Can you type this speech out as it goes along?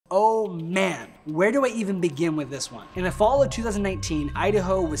Oh man, where do I even begin with this one? In the fall of 2019,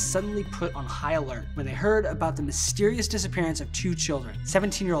 Idaho was suddenly put on high alert when they heard about the mysterious disappearance of two children,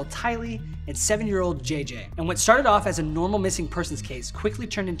 17-year-old Tylee and 7-year-old JJ. And what started off as a normal missing persons case quickly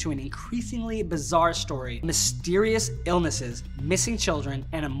turned into an increasingly bizarre story, mysterious illnesses, missing children,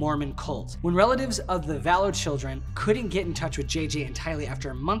 and a Mormon cult. When relatives of the Vallow children couldn't get in touch with JJ and Tylee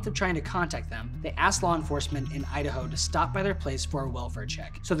after a month of trying to contact them, they asked law enforcement in Idaho to stop by their place for a welfare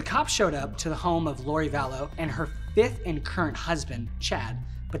check. So the cops showed up to the home of Lori Vallow and her 5th and current husband, Chad,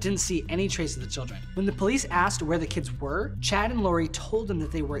 but didn't see any trace of the children. When the police asked where the kids were, Chad and Lori told them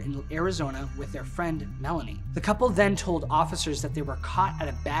that they were in Arizona with their friend Melanie. The couple then told officers that they were caught at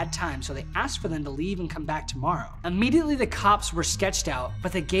a bad time, so they asked for them to leave and come back tomorrow. Immediately the cops were sketched out,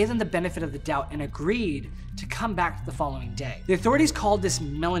 but they gave them the benefit of the doubt and agreed to come back the following day. The authorities called this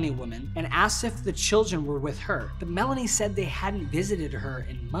Melanie woman and asked if the children were with her, but Melanie said they hadn't visited her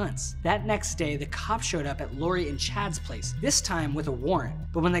in months. That next day, the cops showed up at Lori and Chad's place, this time with a warrant.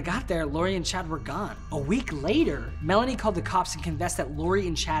 But when they got there, Lori and Chad were gone. A week later, Melanie called the cops and confessed that Lori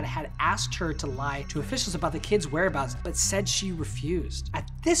and Chad had asked her to lie to officials about the kids' whereabouts, but said she refused. At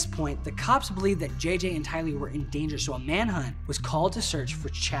this point, the cops believed that JJ and Tylee were in danger, so a manhunt was called to search for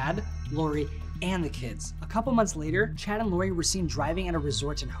Chad, Lori, and the kids. A couple months later, Chad and Lori were seen driving at a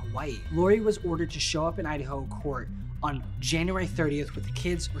resort in Hawaii. Lori was ordered to show up in Idaho court on January 30th with the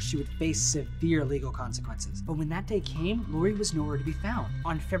kids, or she would face severe legal consequences. But when that day came, Lori was nowhere to be found.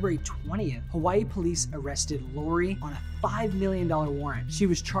 On February 20th, Hawaii police arrested Lori on a $5 million warrant. She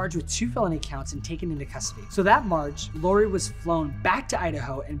was charged with 2 felony counts and taken into custody. So that March, Lori was flown back to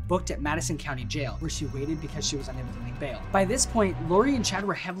Idaho and booked at Madison County Jail, where she waited because she was unable to make bail. By this point, Lori and Chad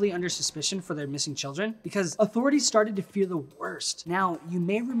were heavily under suspicion for their missing children because authorities started to fear the worst. Now, you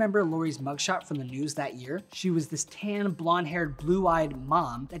may remember Lori's mugshot from the news that year. She was this tan, blonde-haired, blue-eyed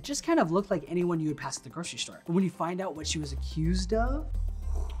mom that just kind of looked like anyone you would pass at the grocery store. But when you find out what she was accused of,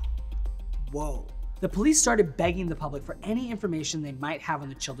 whoa. The police started begging the public for any information they might have on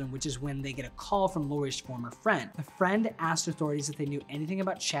the children, which is when they get a call from Lori's former friend. The friend asked authorities if they knew anything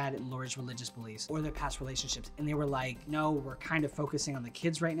about Chad and Lori's religious beliefs or their past relationships, and they were like, no, we're kind of focusing on the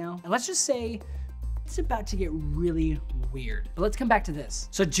kids right now. And let's just say, it's about to get really weird. But let's come back to this.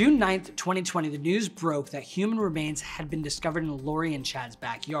 So June 9th, 2020, the news broke that human remains had been discovered in Lori and Chad's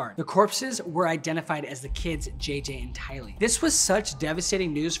backyard. The corpses were identified as the kids, JJ and Tylee. This was such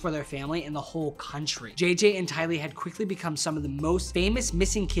devastating news for their family and the whole country. JJ and Tylee had quickly become some of the most famous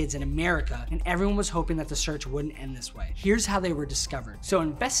missing kids in America, and everyone was hoping that the search wouldn't end this way. Here's how they were discovered. So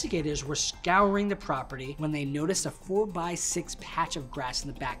investigators were scouring the property when they noticed a 4x6 patch of grass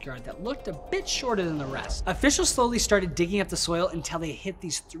in the backyard that looked a bit shorter than the rest. Officials slowly started digging up the soil until they hit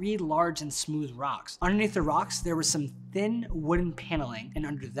these 3 large and smooth rocks. Underneath the rocks, there was some thin wooden paneling, and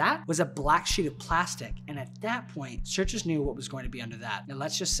under that was a black sheet of plastic. And at that point, searchers knew what was going to be under that. Now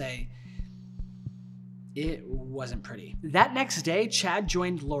let's just say, it wasn't pretty. That next day, Chad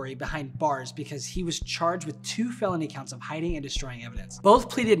joined Lori behind bars because he was charged with 2 felony counts of hiding and destroying evidence. Both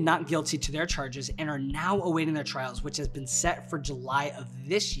pleaded not guilty to their charges and are now awaiting their trials, which has been set for July of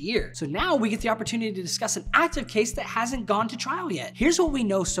this year. So now we get the opportunity to discuss an active case that hasn't gone to trial yet. Here's what we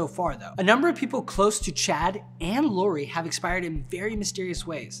know so far though. A number of people close to Chad and Lori have expired in very mysterious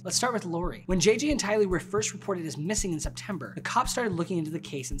ways. Let's start with Lori. When JJ and Tylee were first reported as missing in September, the cops started looking into the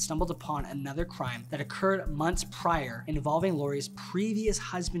case and stumbled upon another crime that occurred months prior involving Lori's previous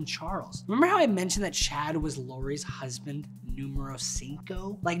husband, Charles. Remember how I mentioned that Chad was Lori's husband numero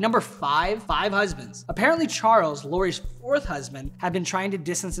 5? Like number 5 husbands. Apparently Charles, Lori's 4th husband, had been trying to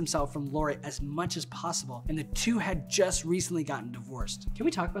distance himself from Lori as much as possible, and the two had just recently gotten divorced. Can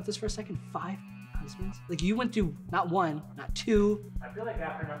we talk about this for a second? 5 husbands? Like, you went through not 1, not 2. I feel like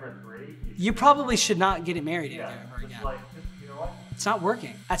after number 3, you probably should not get it married ever again. Like, you know what? It's not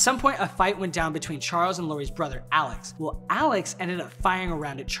working. At some point, a fight went down between Charles and Lori's brother, Alex. Well, Alex ended up firing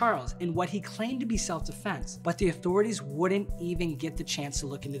around at Charles in what he claimed to be self-defense, but the authorities wouldn't even get the chance to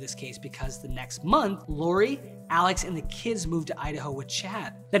look into this case because the next month, Lori, Alex, and the kids moved to Idaho with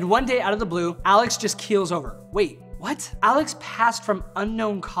Chad. Then one day, out of the blue, Alex just keels over. Wait, what? Alex passed from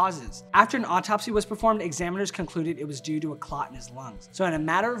unknown causes. After an autopsy was performed, examiners concluded it was due to a clot in his lungs. So in a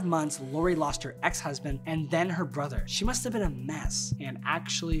matter of months, Lori lost her ex-husband and then her brother. She must have been a mess. And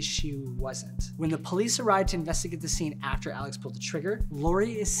actually, she wasn't. When the police arrived to investigate the scene after Alex pulled the trigger,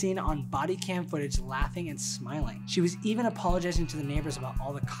 Lori is seen on body cam footage laughing and smiling. She was even apologizing to the neighbors about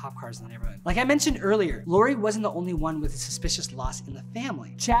all the cop cars in the neighborhood. Like I mentioned earlier, Lori wasn't the only one with a suspicious loss in the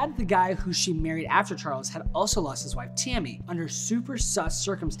family. Chad, the guy who she married after Charles, had also lost his his wife Tammy under super sus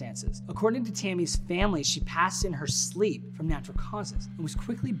circumstances. According to Tammy's family, she passed in her sleep from natural causes and was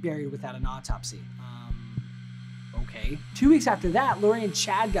quickly buried without an autopsy. Okay. 2 weeks after that, Lori and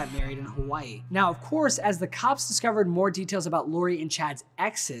Chad got married in Hawaii. Now, of course, as the cops discovered more details about Lori and Chad's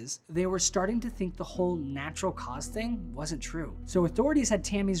exes, they were starting to think the whole natural cause thing wasn't true. So authorities had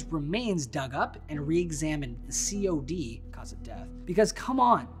Tammy's remains dug up and re-examined the COD, cause of death. Because come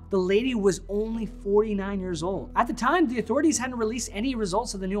on, the lady was only 49 years old. At the time, the authorities hadn't released any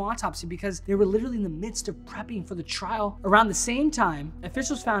results of the new autopsy because they were literally in the midst of prepping for the trial. Around the same time,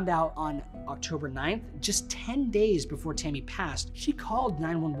 officials found out on October 9th, just 10 days before Tammy passed, she called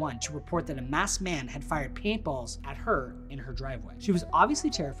 911 to report that a masked man had fired paintballs at her in her driveway. She was obviously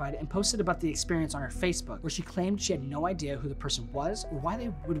terrified and posted about the experience on her Facebook, where she claimed she had no idea who the person was or why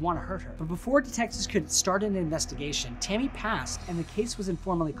they would want to hurt her. But before detectives could start an investigation, Tammy passed and the case was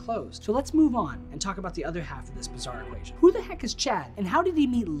informally closed. So let's move on and talk about the other half of this bizarre equation. Who the heck is Chad, and how did he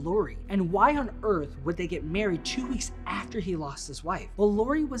meet Lori? And why on earth would they get married 2 weeks after he lost his wife? Well,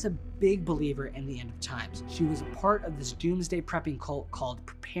 Lori was a big believer in the end of times. She was a part of this doomsday prepping cult called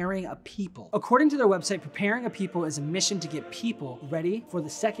Preparing a People. According to their website, Preparing a People is a mission to get people ready for the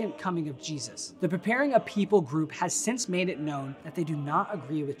second coming of Jesus. The Preparing a People group has since made it known that they do not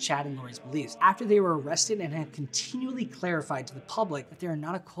agree with Chad and Lori's beliefs after they were arrested and have continually clarified to the public that they are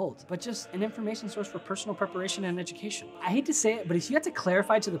not a cult, but just an information source for personal preparation and education. I hate to say it, but if you have to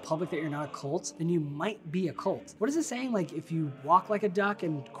clarify to the public that you're not a cult, then you might be a cult. What is it saying? Like, if you walk like a duck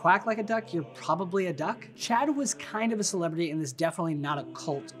and quack like a duck, you're probably a duck? Chad was kind of a celebrity and is definitely not a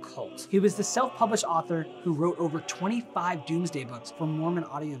cult. He was the self-published author who wrote over 25 doomsday books for Mormon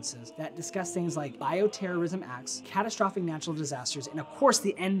audiences that discuss things like bioterrorism acts, catastrophic natural disasters, and of course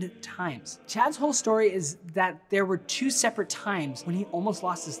the end times. Chad's whole story is that there were 2 separate times when he almost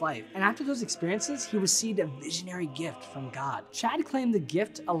lost his life, and after those experiences, he received a visionary gift from God. Chad claimed the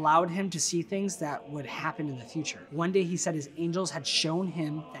gift allowed him to see things that would happen in the future. One day he said his angels had shown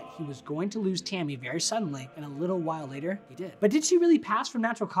him that he was going to lose Tammy very suddenly, and a little while later, he did. But did she really pass from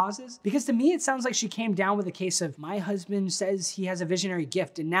natural causes? Because to me, it sounds like she came down with a case of, my husband says he has a visionary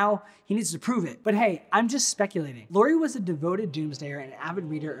gift and now he needs to prove it. But hey, I'm just speculating. Lori was a devoted doomsdayer and avid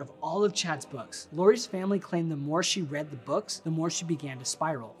reader of all of Chad's books. Lori's family claimed the more she read the books, the more she began to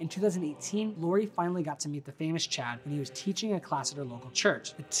spiral. In 2018, Lori finally got to meet the famous Chad when he was teaching a class at her local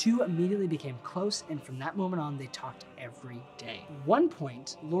church. The two immediately became close, and from that moment on, they talked every day. At one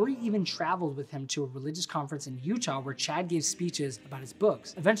point, Lori even traveled with him to a religious conference in Utah where Chad gave speeches about his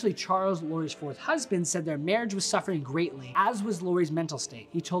books. Eventually, Charles, Lori's 4th husband, said their marriage was suffering greatly, as was Lori's mental state.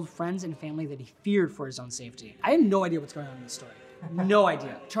 He told friends and family that he feared for his own safety. I have no idea what's going on in this story. No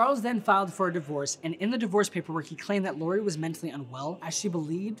idea. Charles then filed for a divorce, and in the divorce paperwork, he claimed that Lori was mentally unwell as she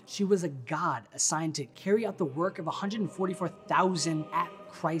believed she was a god assigned to carry out the work of 144,000 at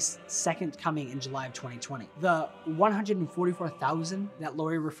Christ's second coming in July of 2020. The 144,000 that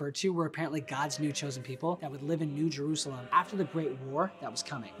Lori referred to were apparently God's new chosen people that would live in New Jerusalem after the Great War that was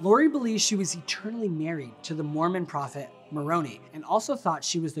coming. Lori believes she was eternally married to the Mormon prophet Moroni, and also thought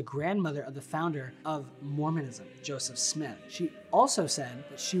she was the grandmother of the founder of Mormonism, Joseph Smith. She also said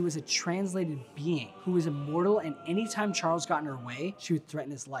that she was a translated being who was immortal, and anytime Charles got in her way, she would threaten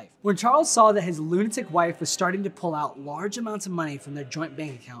his life. When Charles saw that his lunatic wife was starting to pull out large amounts of money from their joint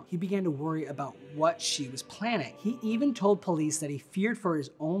bank account, he began to worry about what she was planning. He even told police that he feared for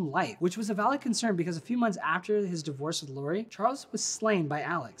his own life, which was a valid concern because a few months after his divorce with Lori, Charles was slain by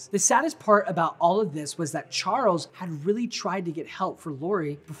Alex. The saddest part about all of this was that Charles had really tried to get help for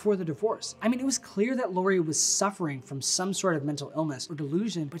Lori before the divorce. I mean, it was clear that Lori was suffering from some sort of mental illness or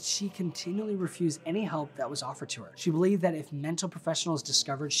delusion, but she continually refused any help that was offered to her. She believed that if mental professionals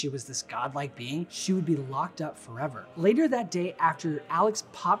discovered she was this godlike being, she would be locked up forever. Later that day, after Alex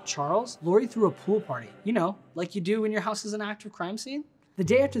popped Charles, Lori threw a pool party. You know, like you do when your house is an active crime scene. The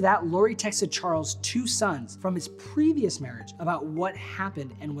day after that, Lori texted Charles' 2 sons from his previous marriage about what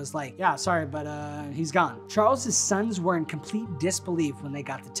happened and was like, yeah, sorry, but he's gone. Charles' sons were in complete disbelief when they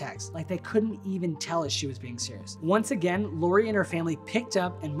got the text. Like, they couldn't even tell if she was being serious. Once again, Lori and her family picked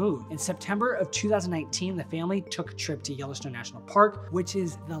up and moved. In September of 2019, the family took a trip to Yellowstone National Park, which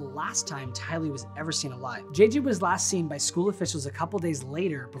is the last time Tylee was ever seen alive. JJ was last seen by school officials a couple days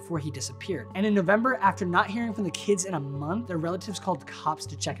later before he disappeared. And in November, after not hearing from the kids in a month, their relatives called cops cops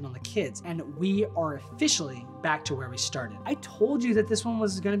to check in on the kids, and we are officially back to where we started. I told you that this one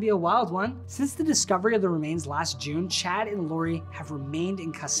was going to be a wild one. Since the discovery of the remains last June, Chad and Lori have remained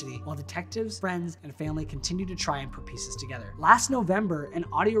in custody while detectives, friends, and family continue to try and put pieces together. Last November, an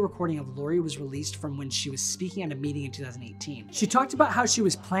audio recording of Lori was released from when she was speaking at a meeting in 2018. She talked about how she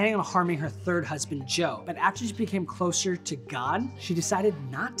was planning on harming her third husband, Joe, but after she became closer to God, she decided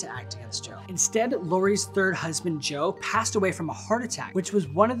not to act against Joe. Instead, Lori's third husband, Joe, passed away from a heart attack, which was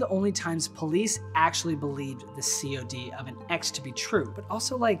one of the only times police actually believed the COD of an ex to be true. But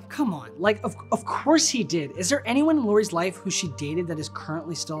also, like, come on, like, of course he did. Is there anyone in Lori's life who she dated that is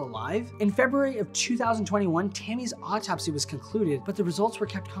currently still alive? In February of 2021, Tammy's autopsy was concluded, but the results were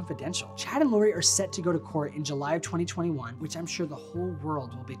kept confidential. Chad and Lori are set to go to court in July of 2021, which I'm sure the whole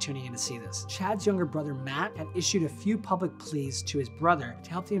world will be tuning in to see this. Chad's younger brother, Matt, had issued a few public pleas to his brother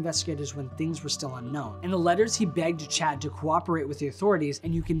to help the investigators when things were still unknown. In the letters, he begged Chad to cooperate with the authorities,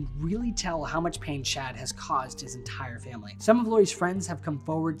 and you can really tell how much pain Chad has caused his entire family. Some of Lori's friends have come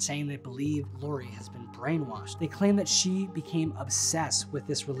forward saying they believe Lori has been brainwashed. They claim that she became obsessed with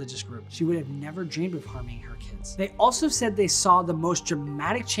this religious group. She would have never dreamed of harming her kids. They also said they saw the most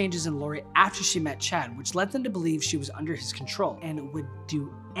dramatic changes in Lori after she met Chad, which led them to believe she was under his control and would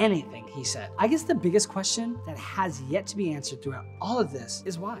do anything he said. I guess the biggest question that has yet to be answered throughout all of this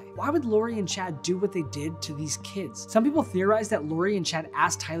is why? Why would Lori and Chad do what they did to these kids? Some people theorize that Lori and Chad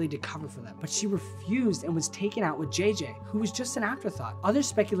asked Tylee to cover for them, but she refused and was taken out with JJ, who was just an afterthought. Others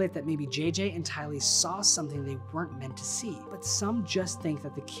speculate that maybe JJ and Tylee saw something they weren't meant to see, but some just think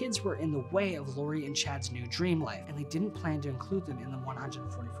that the kids were in the way of Lori and Chad's new dream life, and they didn't plan to include them in the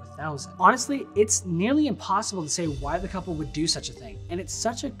 144,000. Honestly, it's nearly impossible to say why the couple would do such a thing, and it's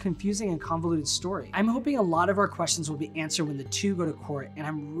such a confusing and convoluted story. I'm hoping a lot of our questions will be answered when the two go to court, and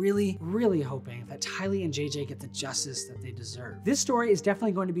I'm really hoping that Tylee and JJ get the justice that they deserve. This story is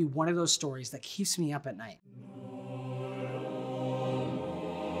definitely going to be one of those stories that keeps me up at night.